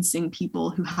convincing people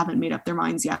who haven't made up their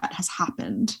minds yet has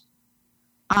happened.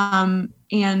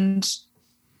 And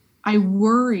I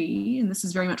worry, and this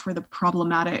is very much where the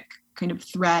problematic kind of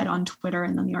thread on Twitter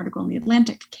and then the article in The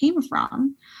Atlantic came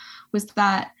from, was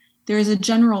that there is a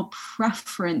general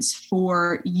preference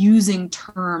for using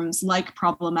terms like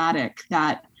problematic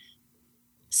that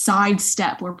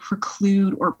sidestep or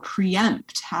preclude or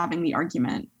preempt having the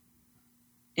argument.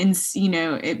 And,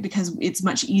 because it's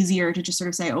much easier to just sort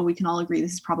of say, oh, we can all agree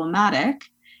this is problematic,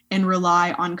 and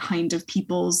rely on kind of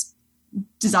people's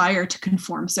desire to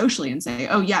conform socially and say,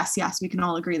 oh, yes, we can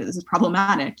all agree that this is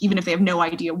problematic, even if they have no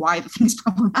idea why the thing is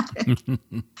problematic,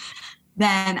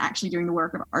 than actually doing the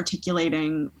work of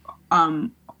articulating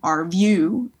our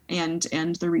view and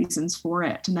the reasons for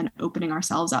it, and then opening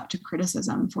ourselves up to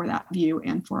criticism for that view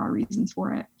and for our reasons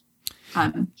for it.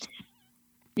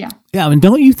 Yeah. I mean,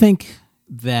 don't you think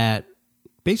that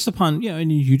based upon, and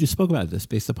you just spoke about this,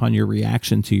 based upon your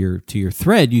reaction to your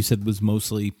thread, you said was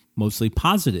mostly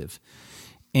positive.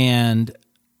 And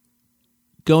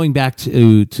going back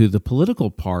to the political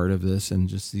part of this and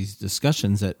just these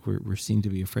discussions that we seem to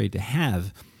be afraid to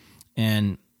have,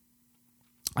 and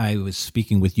I was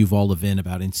speaking with Yuval Levin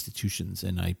about institutions,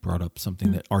 and I brought up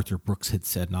something that Arthur Brooks had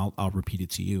said, and I'll repeat it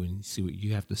to you and see what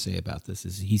you have to say about this.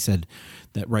 Is he said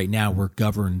that right now we're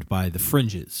governed by the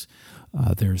fringes.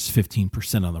 There's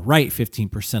 15% on the right,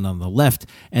 15% on the left,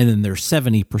 and then there's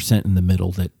 70% in the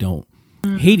middle that don't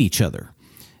hate each other.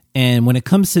 And when it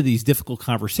comes to these difficult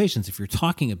conversations, if you're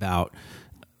talking about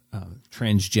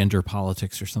transgender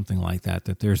politics or something like that,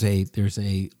 that there's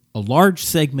a large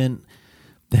segment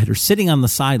that are sitting on the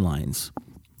sidelines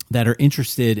that are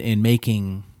interested in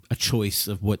making a choice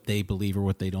of what they believe or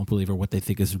what they don't believe or what they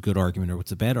think is a good argument or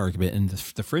what's a bad argument. And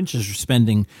the fringes are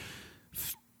spending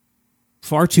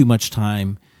far too much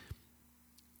time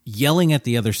yelling at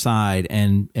the other side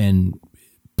and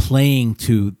playing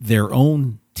to their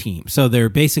own team. So they're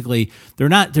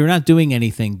not doing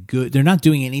anything good. They're not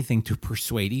doing anything to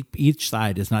persuade. Each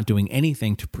side is not doing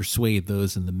anything to persuade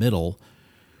those in the middle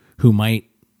who might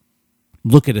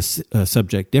look at a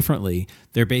subject differently.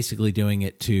 They're basically doing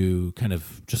it to kind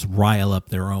of just rile up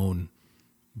their own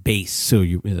base. So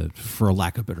for a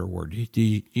lack of a better word, do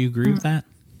you agree with that?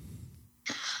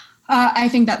 I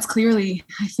think that's clearly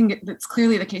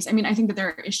the case. I mean, I think that there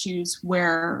are issues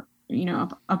where,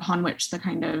 upon which the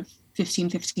kind of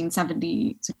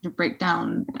 15-15-70 sort of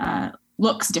breakdown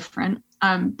looks different.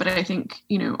 But I think,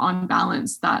 on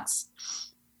balance, that's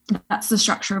the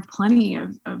structure of plenty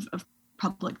of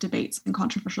public debates and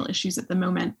controversial issues at the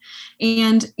moment.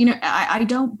 And, I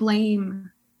don't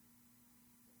blame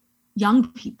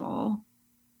young people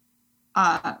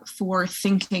for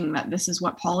thinking that this is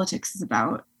what politics is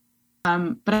about.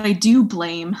 But I do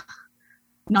blame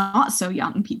not so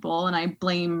young people, and I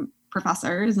blame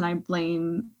professors, and I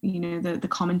blame, the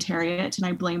commentariat, and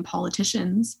I blame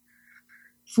politicians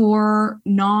for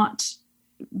not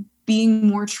being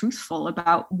more truthful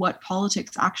about what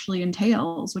politics actually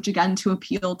entails, which, again, to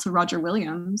appeal to Roger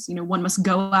Williams, one must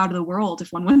go out of the world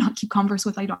if one would not keep converse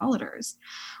with idolaters.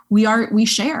 We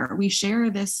share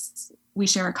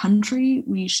a country,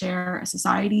 we share a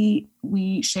society,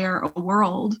 we share a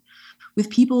world with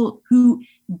people who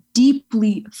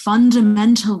deeply,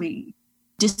 fundamentally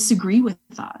disagree with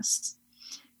us.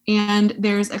 And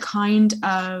there's a kind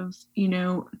of,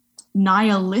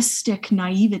 nihilistic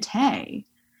naivete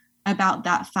about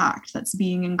that fact that's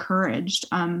being encouraged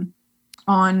on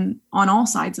all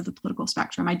sides of the political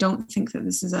spectrum. I don't think that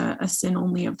this is a sin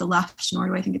only of the left, nor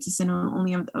do I think it's a sin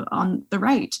only on the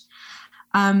right.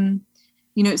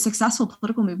 Successful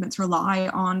political movements rely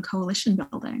on coalition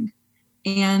building.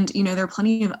 And, there are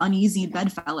plenty of uneasy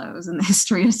bedfellows in the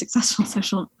history of successful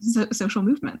social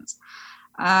movements.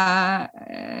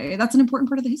 That's an important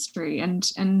part of the history. And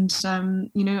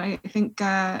I think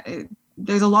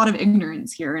there's a lot of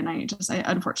ignorance here. And I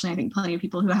unfortunately, I think plenty of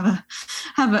people who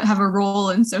have a role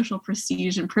in social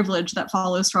prestige and privilege that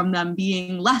follows from them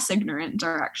being less ignorant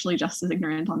are actually just as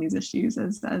ignorant on these issues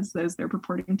as those they're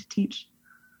purporting to teach.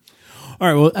 All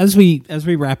right. Well, as we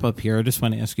wrap up here, I just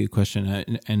want to ask you a question,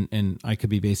 and I could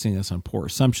be basing this on poor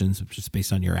assumptions, just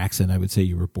based on your accent. I would say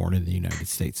you were born in the United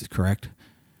States, is correct?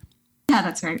 Yeah,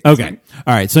 that's right. Okay. Right.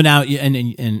 All right. So now,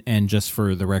 and just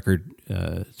for the record,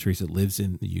 Teresa lives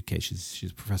in the UK. She's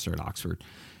a professor at Oxford.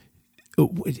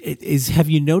 Have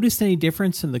you noticed any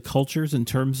difference in the cultures in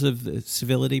terms of the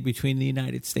civility between the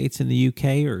United States and the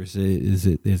UK, or is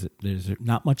it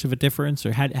not much of a difference,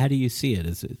 or how do you see it?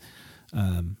 Is it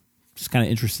just kind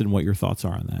of interested in what your thoughts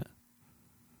are on that?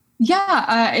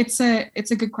 Yeah, it's a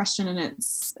good question, and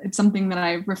it's something that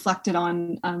I've reflected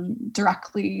on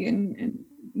directly in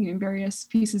various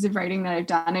pieces of writing that I've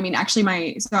done. I mean,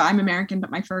 actually, I'm American, but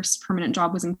my first permanent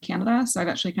job was in Canada, so I've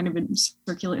actually kind of been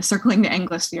circling the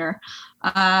Anglosphere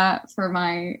for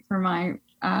my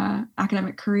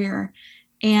academic career.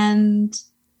 And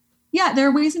yeah, there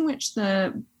are ways in which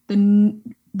the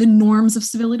norms of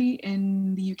civility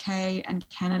in the UK and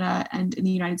Canada and in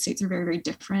the United States are very, very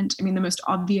different. I mean, the most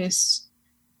obvious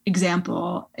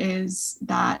example is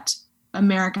that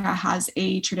America has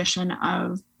a tradition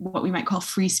of what we might call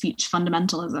free speech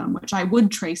fundamentalism, which I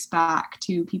would trace back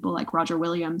to people like Roger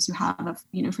Williams, who have a,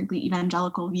 frankly,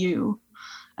 evangelical view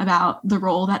about the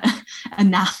role that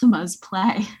anathemas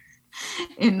play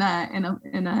in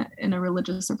a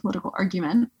religious or political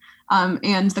argument.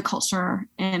 And the culture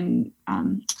of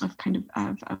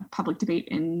public debate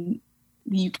in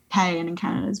the UK and in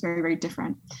Canada is very, very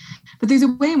different. But there's a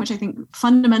way in which I think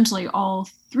fundamentally all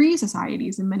three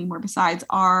societies and many more besides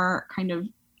are kind of,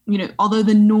 although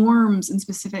the norms and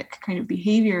specific kind of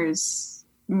behaviors,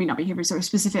 not behaviors, or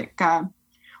specific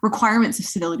requirements of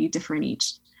civility differ in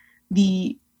each,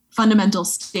 the fundamental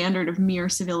standard of mere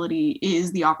civility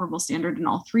is the operable standard in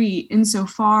all three,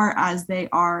 insofar as they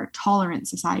are tolerant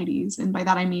societies. And by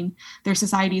that, I mean they're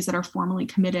societies that are formally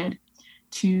committed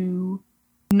to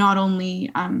not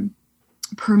only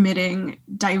permitting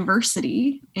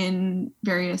diversity in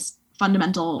various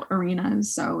fundamental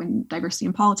arenas, so in diversity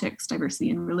in politics, diversity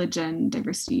in religion,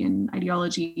 diversity in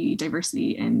ideology,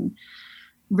 diversity in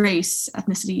race,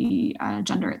 ethnicity,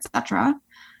 gender, etc.,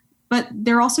 but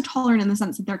they're also tolerant in the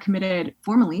sense that they're committed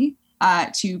formally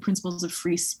to principles of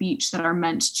free speech that are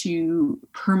meant to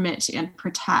permit and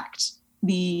protect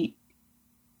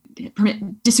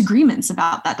disagreements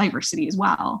about that diversity as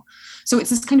well. So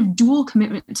it's this kind of dual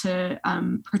commitment to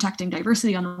protecting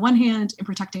diversity on the one hand and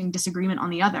protecting disagreement on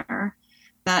the other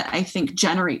that I think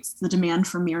generates the demand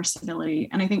for mere civility.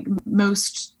 And I think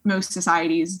most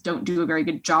societies don't do a very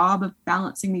good job of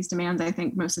balancing these demands. I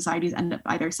think most societies end up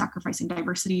either sacrificing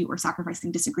diversity or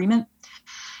sacrificing disagreement.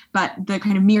 But the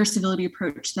kind of mere civility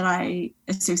approach that I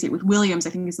associate with Williams,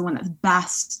 I think, is the one that's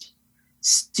best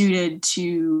suited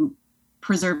to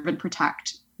preserve and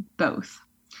protect both.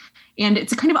 And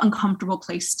it's a kind of uncomfortable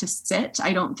place to sit.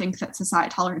 I don't think that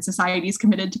tolerant societies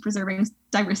committed to preserving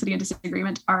diversity and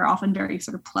disagreement are often very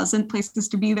sort of pleasant places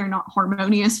to be. They're not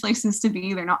harmonious places to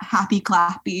be. They're not happy,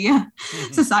 clappy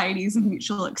societies of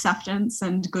mutual acceptance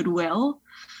and goodwill.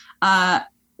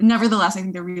 Nevertheless, I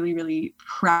think they're really, really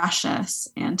precious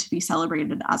and to be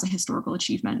celebrated as a historical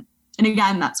achievement. And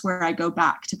again, that's where I go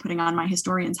back to putting on my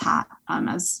historian's hat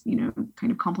as,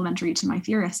 kind of complementary to my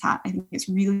theorist hat. I think it's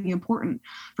really important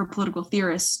for political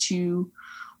theorists to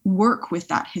work with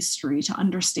that history, to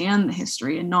understand the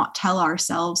history and not tell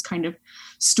ourselves kind of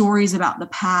stories about the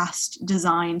past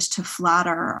designed to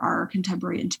flatter our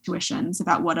contemporary intuitions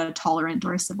about what a tolerant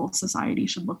or a civil society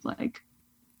should look like.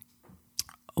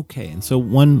 Okay, and so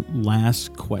one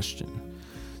last question.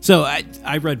 So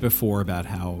I read before about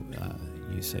how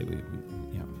you say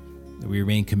we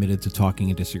remain committed to talking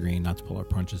and disagreeing, not to pull our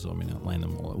punches, I mean, not land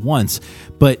them all at once.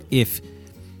 But if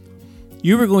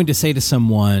you were going to say to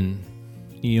someone,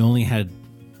 you only had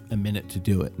a minute to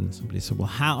do it, and somebody said, well,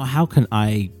 how can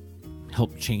I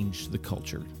help change the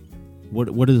culture?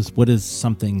 What is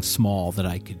something small that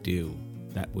I could do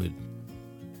that would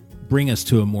bring us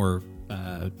to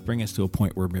a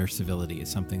point where mere civility is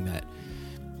something that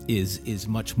is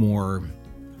much more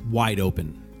wide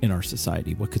open in our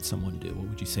society? What could someone do? What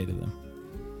would you say to them?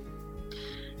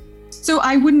 So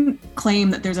I wouldn't claim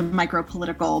that there's a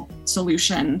micro-political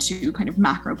solution to kind of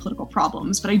macro-political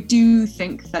problems, but I do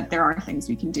think that there are things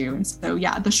we can do. And so,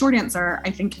 yeah, the short answer, I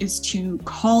think, is to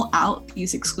call out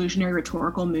these exclusionary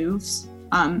rhetorical moves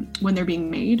when they're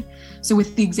being made. So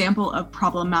with the example of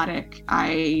problematic,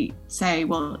 I say,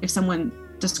 well, if someone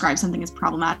describes something as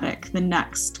problematic, the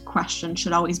next question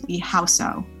should always be, how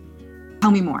so?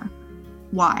 Tell me more.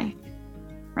 Why?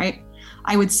 Right?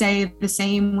 I would say the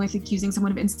same with accusing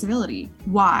someone of incivility.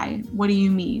 Why? What do you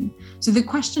mean? So the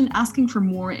question asking for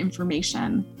more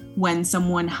information when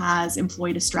someone has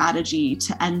employed a strategy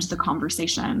to end the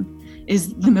conversation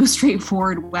is the most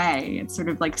straightforward way. It's sort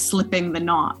of like slipping the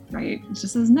knot, right? It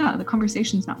just says, no, the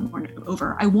conversation's not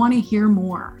over. I want to hear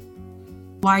more.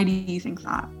 Why do you think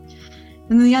that?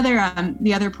 And then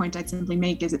the other point I'd simply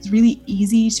make is it's really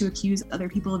easy to accuse other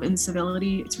people of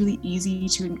incivility. It's really easy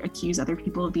to accuse other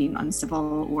people of being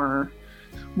uncivil or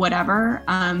whatever.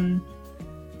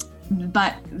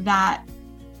 But that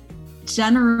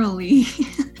generally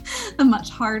the much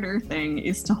harder thing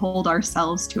is to hold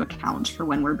ourselves to account for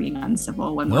when we're being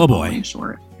uncivil, when we're falling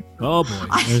short. Oh boy.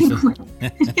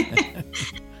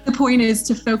 The point is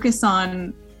to focus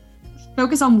on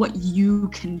what you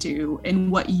can do and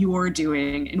what you're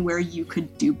doing and where you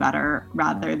could do better,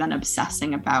 rather than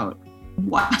obsessing about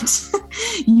what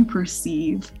you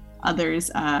perceive others'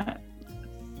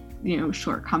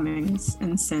 shortcomings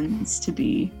and sins to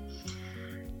be.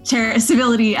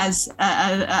 Civility, as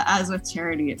with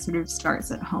charity, it sort of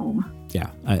starts at home. Yeah,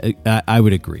 I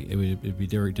would agree. It'd be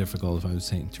very difficult if I was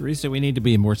saying, Teresa, we need to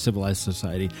be a more civilized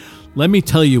society. Let me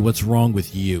tell you what's wrong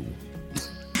with you.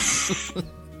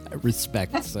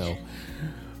 Respect. So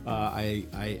I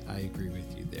agree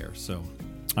with you there. So,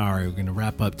 all right, we're going to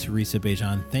wrap up. Teresa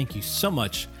Bejan, thank you so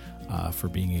much for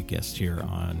being a guest here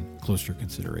on Closer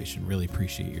Consideration. Really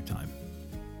appreciate your time.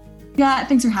 Yeah,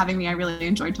 thanks for having me. I really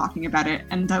enjoyed talking about it.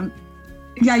 And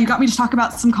you got me to talk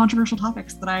about some controversial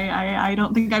topics that I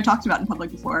don't think I've talked about in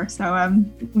public before. So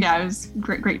it was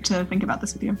great to think about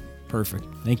this with you. Perfect.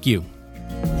 Thank you.